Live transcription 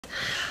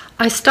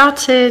I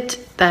started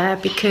there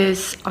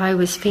because I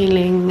was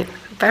feeling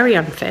very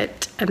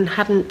unfit and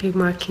hadn't been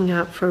working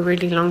out for a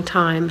really long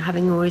time,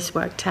 having always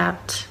worked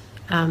out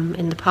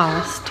in the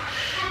past.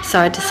 So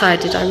I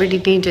decided I really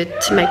needed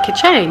to make a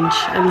change,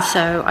 and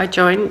so I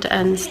joined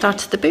and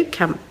started the boot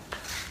camp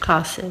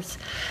classes.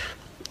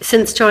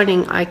 Since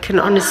joining, I can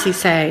honestly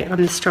say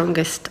I'm the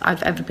strongest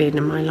I've ever been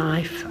in my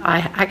life.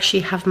 I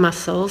actually have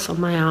muscles on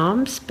my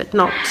arms, but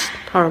not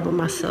horrible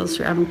muscles.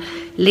 I'm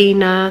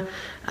leaner,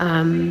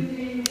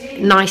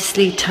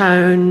 nicely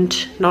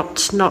toned,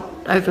 not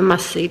over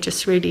muscly,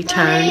 just really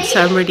toned.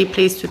 So I'm really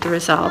pleased with the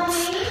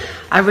results.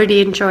 I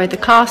really enjoy the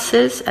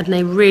classes, and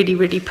they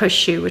really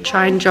push you, which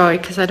I enjoy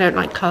because I don't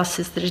like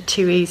classes that are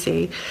too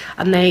easy,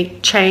 and they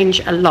change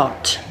a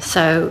lot.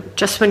 So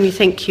just when you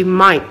think you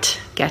might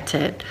get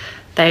it,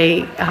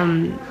 they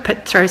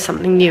throw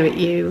something new at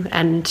you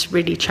and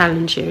really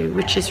challenge you,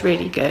 which is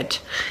really good.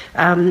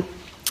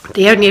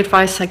 The only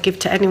advice I give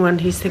to anyone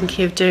who's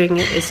thinking of doing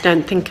it is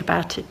don't think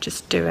about it,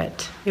 just do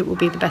it. It will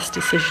be the best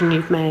decision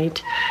you've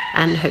made,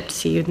 and hope to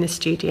see you in the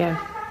studio.